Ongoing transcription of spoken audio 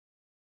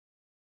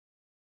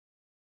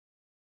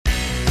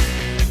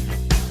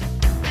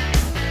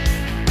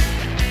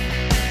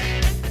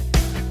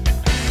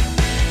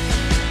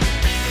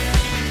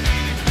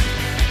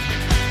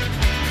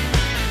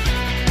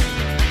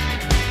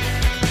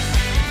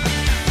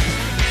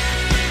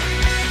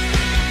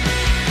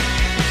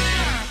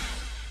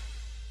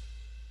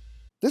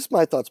This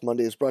My Thoughts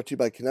Monday is brought to you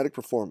by Kinetic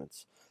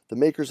Performance, the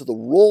makers of the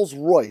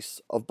Rolls-Royce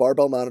of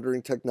barbell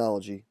monitoring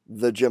technology,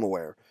 the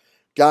GymAware.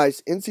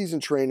 Guys, in season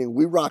training,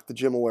 we rock the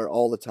GymAware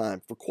all the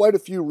time for quite a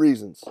few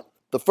reasons.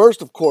 The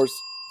first, of course,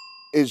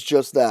 is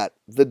just that,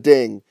 the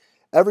ding.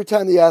 Every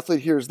time the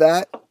athlete hears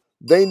that,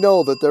 they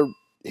know that they're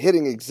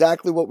hitting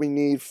exactly what we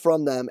need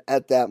from them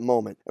at that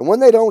moment. And when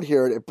they don't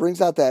hear it, it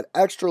brings out that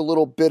extra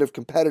little bit of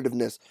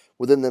competitiveness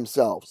within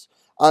themselves.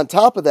 On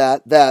top of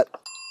that, that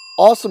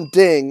awesome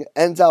ding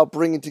ends out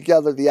bringing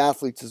together the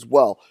athletes as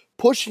well,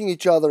 pushing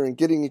each other and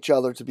getting each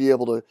other to be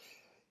able to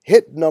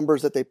hit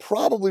numbers that they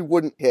probably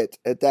wouldn't hit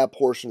at that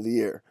portion of the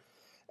year.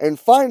 And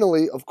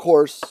finally, of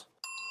course,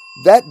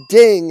 that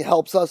ding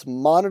helps us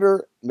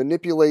monitor,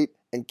 manipulate,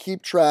 and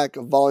keep track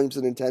of volumes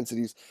and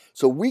intensities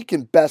so we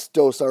can best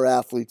dose our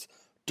athletes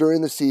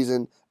during the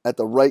season at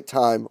the right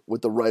time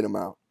with the right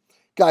amount.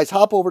 Guys,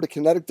 hop over to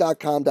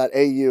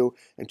kinetic.com.au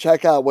and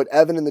check out what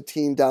Evan and the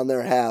team down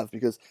there have,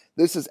 because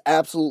this is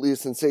absolutely a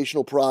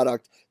sensational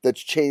product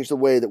that's changed the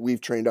way that we've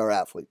trained our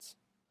athletes.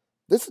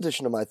 This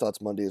edition of My Thoughts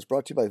Monday is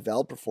brought to you by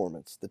Vald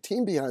Performance, the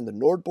team behind the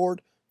NordBoard,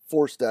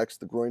 ForceDex,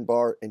 the Groin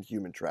Bar, and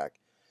Human Track.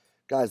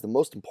 Guys, the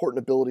most important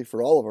ability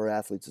for all of our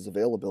athletes is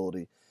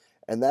availability,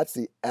 and that's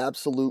the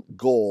absolute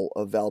goal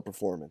of Vald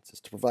Performance,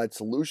 is to provide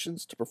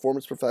solutions to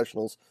performance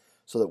professionals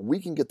so that we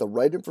can get the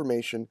right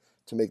information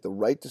to make the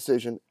right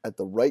decision at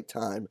the right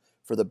time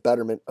for the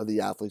betterment of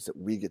the athletes that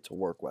we get to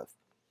work with.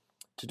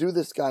 To do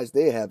this, guys,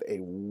 they have a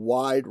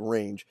wide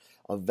range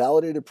of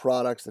validated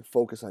products that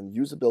focus on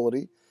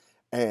usability,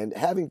 and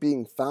having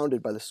being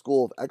founded by the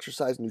School of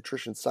Exercise and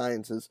Nutrition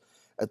Sciences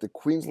at the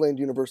Queensland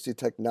University of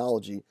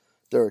Technology,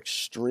 they're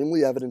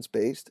extremely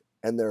evidence-based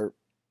and they're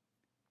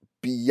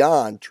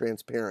beyond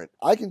transparent.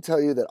 I can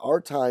tell you that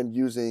our time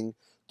using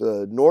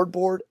the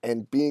NordBoard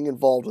and being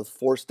involved with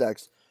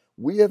ForceDex,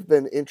 we have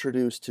been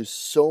introduced to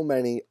so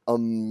many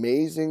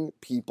amazing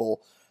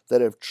people that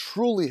have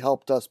truly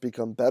helped us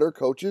become better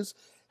coaches,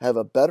 have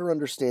a better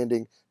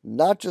understanding,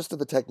 not just of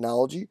the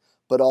technology,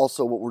 but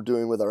also what we're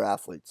doing with our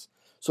athletes.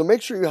 So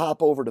make sure you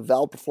hop over to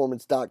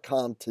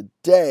valdperformance.com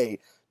today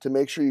to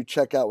make sure you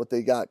check out what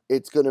they got.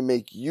 It's going to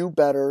make you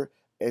better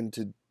and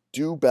to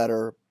do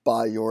better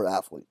by your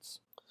athletes.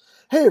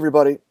 Hey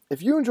everybody,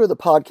 if you enjoy the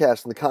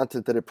podcast and the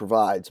content that it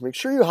provides, make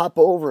sure you hop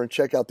over and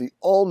check out the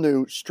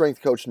all-new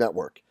Strength Coach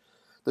Network.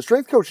 The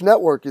Strength Coach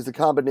Network is a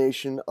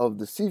combination of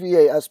the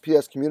CVA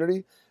SPS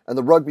community and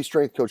the Rugby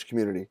Strength Coach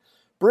community,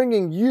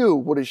 bringing you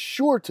what is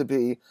sure to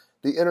be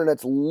the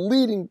internet's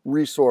leading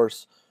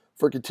resource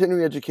for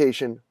continuing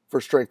education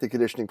for strength and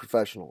conditioning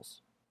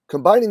professionals.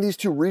 Combining these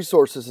two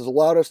resources has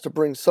allowed us to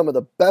bring some of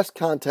the best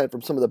content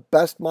from some of the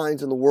best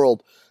minds in the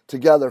world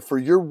together for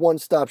your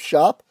one-stop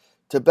shop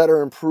to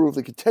better improve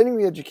the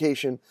continuing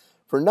education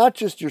for not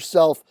just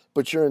yourself,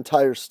 but your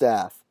entire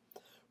staff.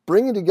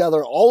 Bringing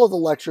together all of the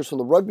lectures from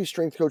the Rugby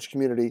Strength Coach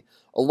community,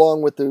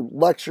 along with the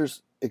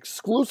lectures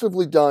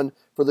exclusively done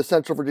for the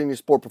Central Virginia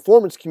Sport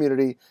Performance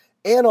community,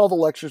 and all the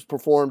lectures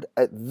performed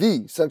at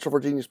the Central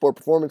Virginia Sport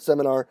Performance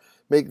Seminar,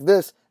 make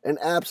this an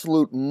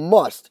absolute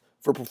must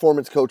for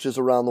performance coaches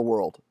around the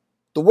world.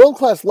 The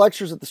world-class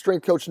lectures at the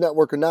Strength Coach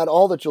Network are not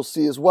all that you'll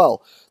see as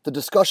well. The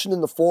discussion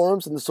in the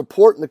forums and the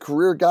support and the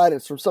career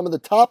guidance from some of the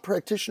top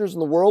practitioners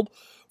in the world,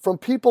 from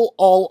people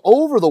all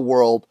over the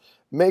world,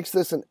 makes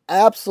this an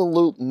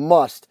absolute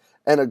must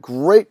and a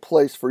great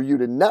place for you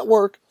to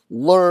network,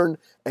 learn,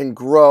 and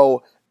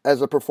grow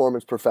as a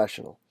performance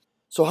professional.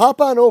 So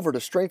hop on over to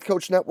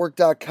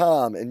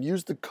strengthcoachnetwork.com and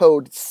use the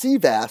code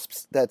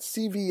CVASPS, that's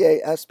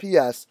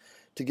CVASPS,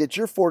 to get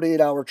your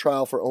 48-hour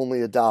trial for only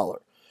 $1.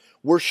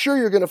 We're sure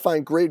you're going to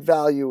find great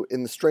value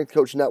in the Strength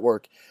Coach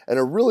Network and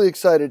are really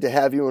excited to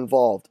have you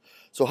involved.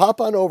 So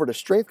hop on over to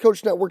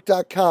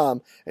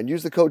strengthcoachnetwork.com and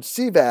use the code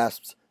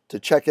CVASPS to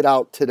check it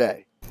out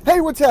today.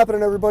 Hey, what's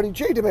happening, everybody?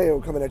 Jay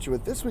DeMayo coming at you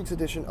with this week's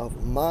edition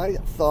of My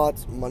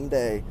Thoughts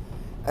Monday.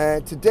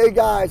 And today,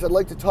 guys, I'd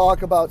like to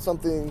talk about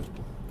something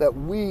that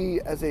we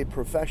as a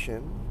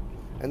profession,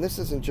 and this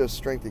isn't just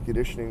strength and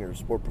conditioning or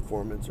sport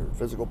performance or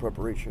physical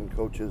preparation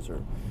coaches or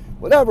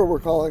whatever we're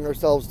calling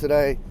ourselves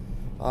today,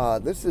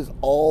 this is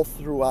all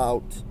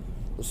throughout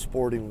the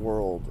sporting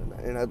world.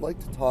 And I'd like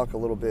to talk a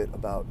little bit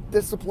about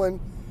discipline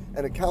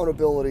and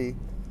accountability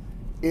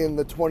in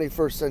the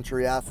 21st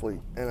century athlete.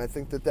 And I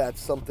think that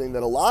that's something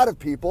that a lot of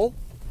people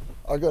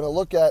are going to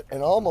look at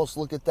and almost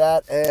look at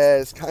that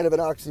as kind of an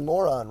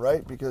oxymoron,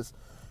 right? Because,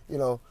 you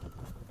know,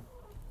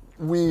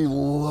 we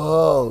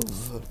love,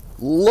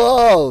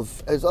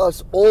 as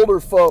us older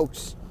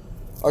folks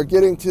are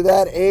getting to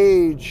that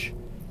age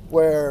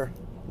where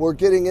we're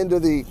getting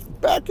into the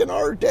back in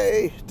our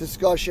day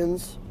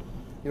discussions.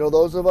 You know,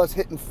 those of us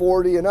hitting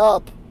 40 and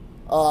up,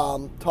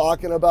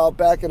 talking about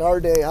back in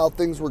our day how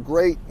things were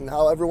great and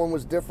how everyone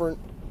was different.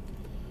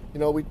 You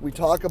know, we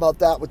talk about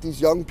that with these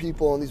young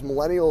people and these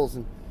millennials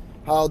and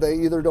how they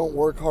either don't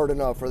work hard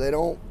enough or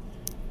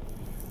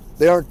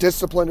they aren't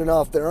disciplined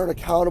enough, they aren't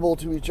accountable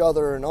to each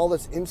other, and all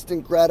this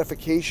instant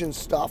gratification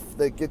stuff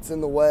that gets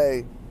in the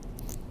way.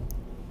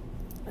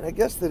 And I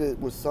guess that it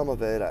was some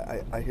of it.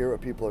 I hear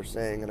what people are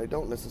saying, and I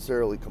don't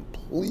necessarily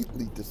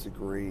completely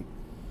disagree.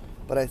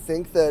 But I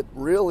think that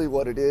really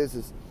what it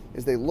is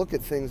they look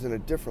at things in a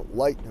different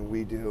light than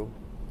we do.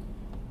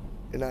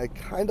 And I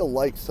kind of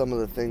like some of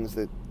the things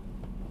that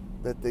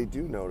they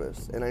do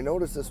notice. And I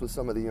notice this with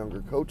some of the younger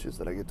coaches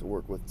that I get to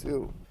work with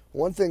too.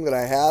 One thing that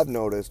I have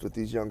noticed with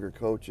these younger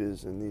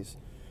coaches and these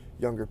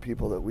younger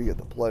people that we get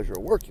the pleasure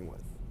of working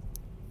with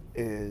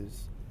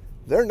is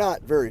they're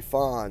not very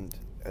fond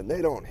and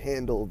they don't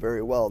handle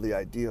very well the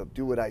idea of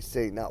do what I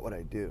say, not what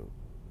I do.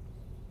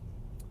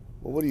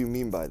 Well, what do you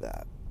mean by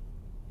that?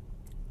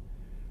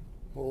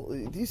 Well,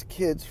 these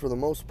kids, for the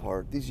most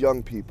part, these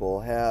young people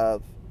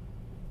have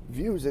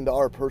views into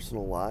our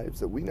personal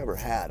lives that we never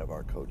had of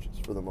our coaches,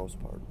 for the most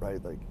part,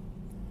 right? Like,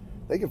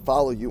 they can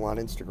follow you on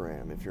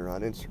Instagram if you're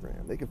on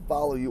Instagram. They can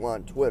follow you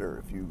on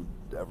Twitter if you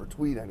ever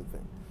tweet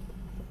anything.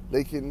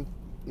 They can,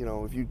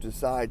 if you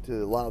decide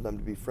to allow them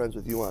to be friends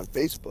with you on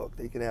Facebook,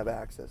 they can have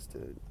access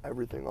to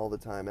everything all the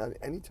time, at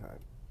any time,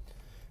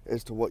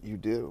 as to what you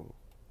do.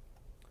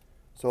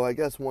 So I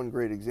guess one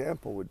great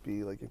example would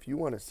be, like, if you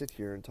want to sit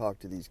here and talk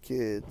to these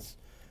kids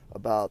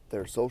about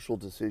their social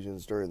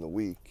decisions during the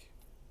week,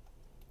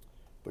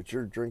 but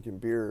you're drinking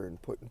beer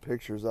and putting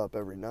pictures up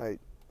every night,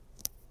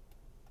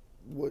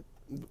 what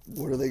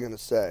are they going to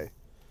say?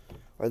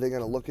 Are they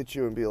going to look at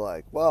you and be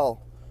like,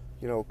 well,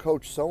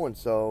 Coach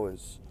so-and-so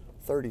is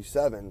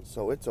 37,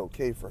 so it's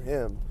okay for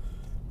him,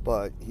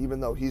 but even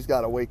though he's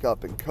got to wake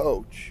up and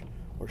coach,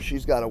 or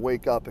she's got to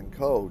wake up and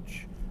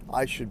coach,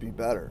 I should be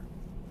better.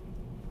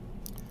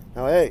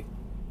 Now, hey,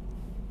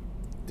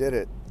 did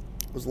it.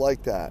 It was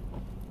like that.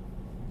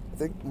 I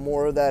think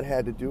more of that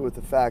had to do with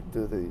the fact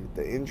of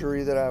the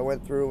injury that I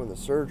went through and the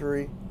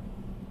surgery,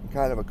 and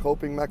kind of a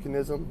coping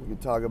mechanism. We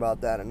could talk about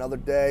that another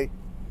day.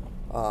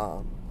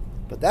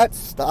 But that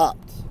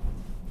stopped.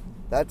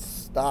 That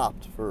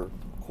stopped for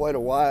quite a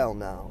while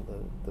now,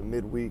 the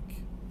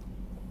midweek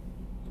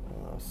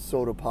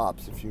soda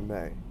pops, if you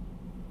may.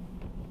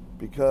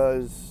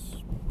 Because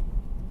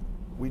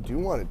we do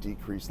want to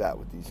decrease that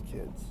with these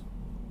kids.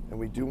 And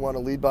we do want to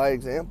lead by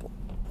example.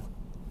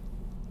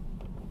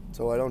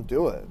 So I don't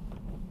do it.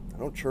 I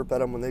don't chirp at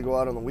them when they go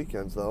out on the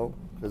weekends, though,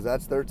 because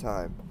that's their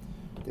time.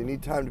 They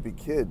need time to be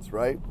kids,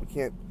 right? We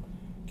can't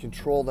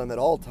control them at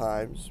all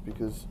times,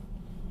 because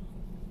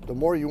the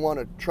more you want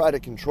to try to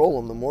control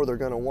them, the more they're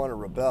going to want to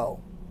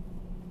rebel.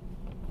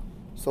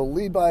 So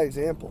lead by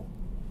example.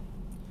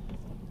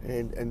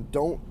 And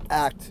don't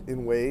act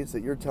in ways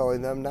that you're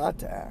telling them not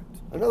to act.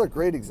 Another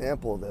great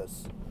example of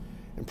this,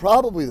 and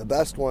probably the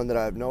best one that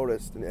I've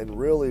noticed, and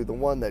really the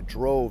one that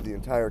drove the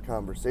entire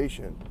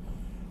conversation,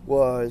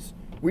 was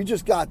we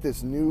just got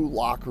this new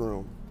locker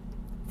room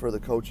for the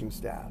coaching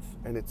staff,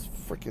 and it's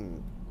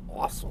freaking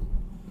awesome.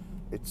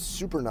 It's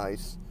super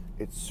nice.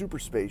 It's super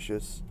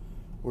spacious.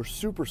 We're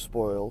super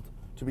spoiled.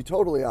 To be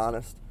totally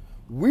honest,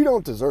 we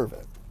don't deserve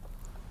it.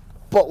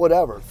 But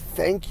whatever.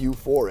 Thank you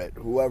for it,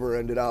 whoever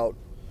ended out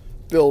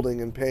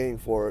building and paying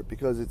for it,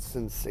 because it's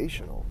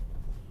sensational.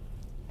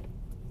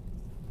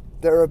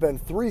 There have been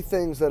 3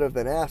 things that have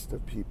been asked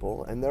of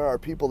people, and there are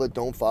people that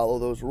don't follow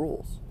those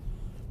rules.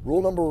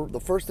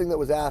 The first thing that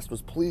was asked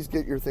was, please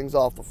get your things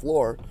off the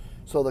floor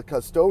so the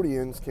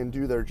custodians can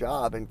do their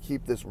job and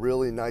keep this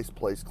really nice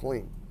place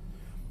clean.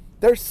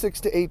 There's 6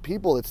 to 8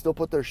 people that still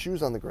put their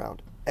shoes on the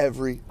ground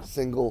every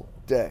single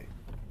day.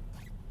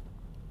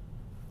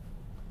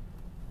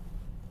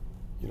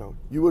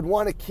 You would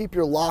want to keep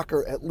your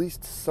locker at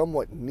least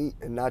somewhat neat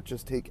and not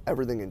just take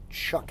everything and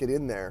chuck it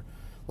in there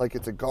like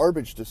it's a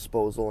garbage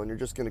disposal and you're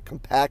just going to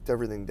compact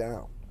everything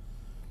down.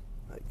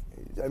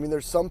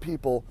 There's some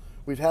people,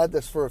 we've had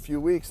this for a few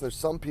weeks, and there's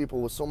some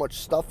people with so much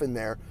stuff in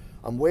there,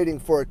 I'm waiting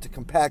for it to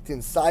compact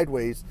in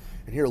sideways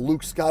and hear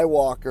Luke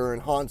Skywalker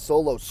and Han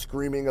Solo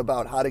screaming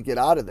about how to get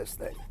out of this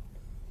thing.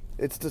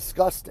 It's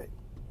disgusting.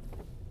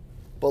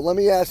 But let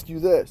me ask you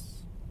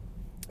this.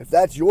 If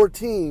that's your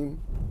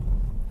team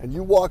and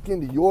you walk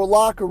into your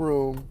locker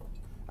room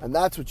and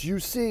that's what you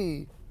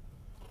see,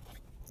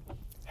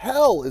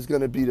 hell is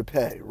going to be to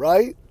pay,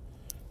 right?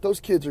 Those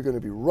kids are going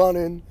to be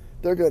running.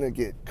 They're going to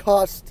get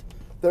cussed.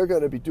 They're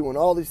going to be doing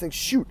all these things.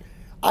 Shoot,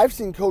 I've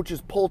seen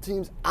coaches pull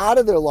teams out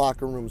of their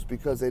locker rooms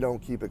because they don't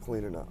keep it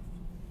clean enough.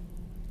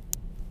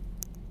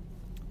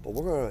 But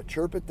we're going to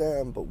chirp at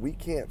them, but we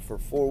can't for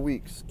 4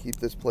 weeks keep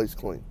this place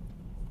clean.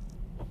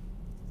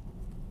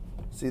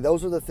 See,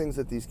 those are the things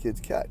that these kids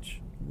catch.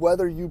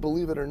 Whether you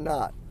believe it or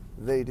not,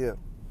 they do.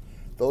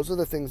 Those are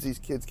the things these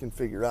kids can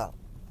figure out.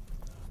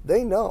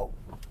 They know.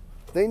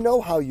 They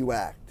know how you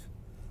act.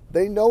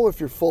 They know if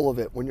you're full of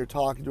it when you're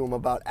talking to them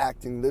about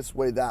acting this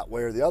way, that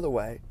way, or the other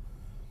way.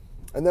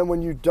 And then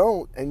when you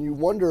don't, and you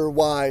wonder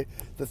why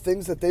the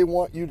things that they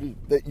want you to,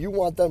 that you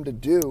want them to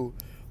do,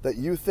 that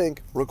you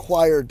think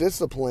require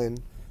discipline,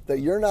 that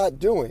you're not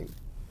doing,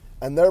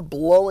 and they're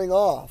blowing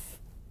off,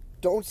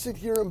 don't sit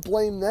here and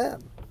blame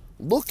them.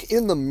 Look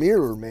in the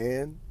mirror,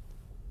 man.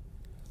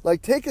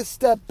 Like, take a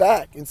step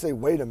back and say,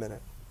 wait a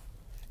minute.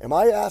 Am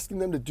I asking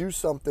them to do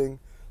something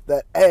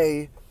that,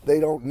 A, they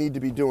don't need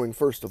to be doing,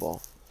 first of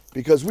all?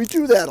 Because we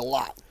do that a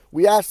lot.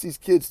 We ask these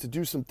kids to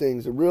do some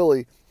things that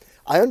really,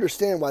 I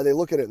understand why they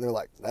look at it and they're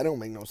like, that don't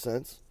make no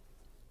sense.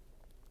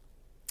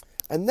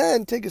 And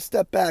then take a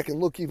step back and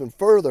look even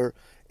further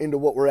into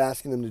what we're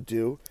asking them to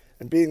do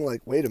and being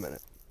like, wait a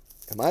minute,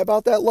 am I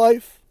about that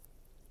life?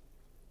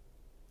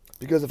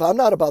 Because if I'm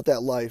not about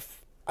that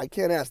life, I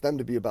can't ask them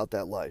to be about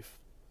that life.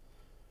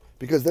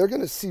 Because they're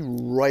going to see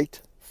right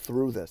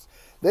through this.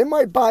 They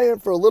might buy in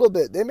for a little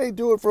bit. They may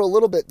do it for a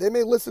little bit. They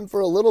may listen for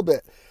a little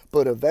bit.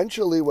 But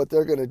eventually what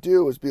they're going to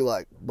do is be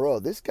like, bro,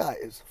 this guy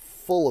is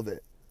full of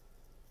it.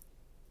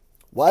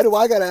 Why do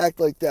I got to act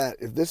like that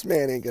if this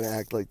man ain't going to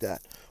act like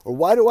that? Or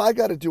why do I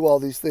got to do all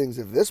these things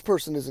if this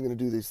person isn't going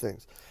to do these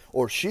things?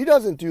 Or she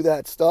doesn't do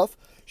that stuff.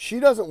 She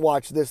doesn't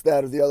watch this,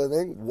 that, or the other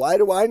thing. Why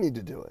do I need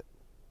to do it?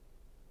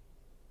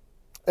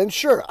 And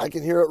sure, I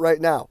can hear it right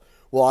now.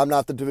 Well, I'm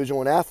not the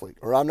Division I athlete,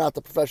 or I'm not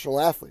the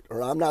professional athlete,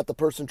 or I'm not the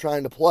person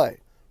trying to play.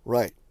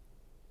 Right.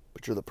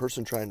 But you're the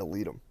person trying to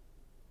lead them.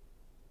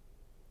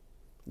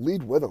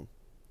 Lead with them.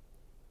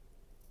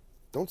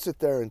 Don't sit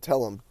there and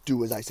tell them,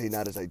 do as I say,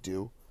 not as I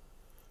do.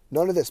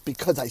 None of this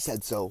because I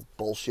said so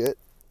bullshit.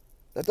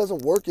 That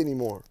doesn't work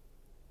anymore.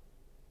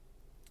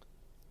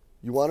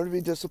 You want her to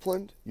be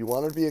disciplined? You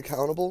want her to be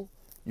accountable?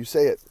 You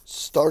say it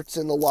starts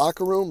in the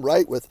locker room,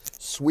 right? With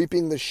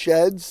sweeping the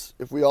sheds,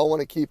 if we all want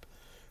to keep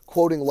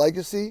quoting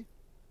legacy.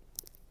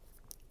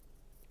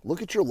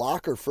 Look at your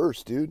locker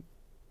first, dude.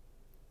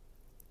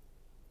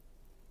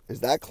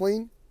 Is that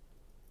clean?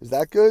 Is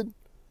that good?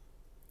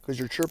 Because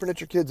you're chirping at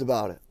your kids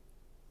about it.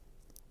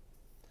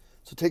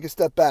 So take a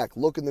step back,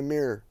 look in the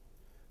mirror,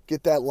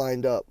 get that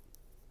lined up.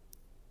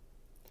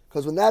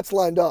 Because when that's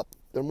lined up,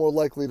 they're more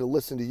likely to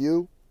listen to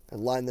you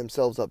and line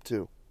themselves up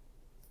too.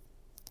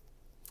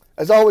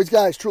 As always,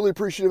 guys, truly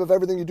appreciative of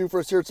everything you do for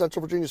us here at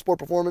Central Virginia Sport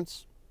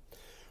Performance.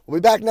 We'll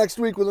be back next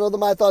week with another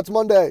My Thoughts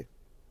Monday.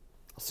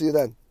 I'll see you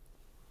then.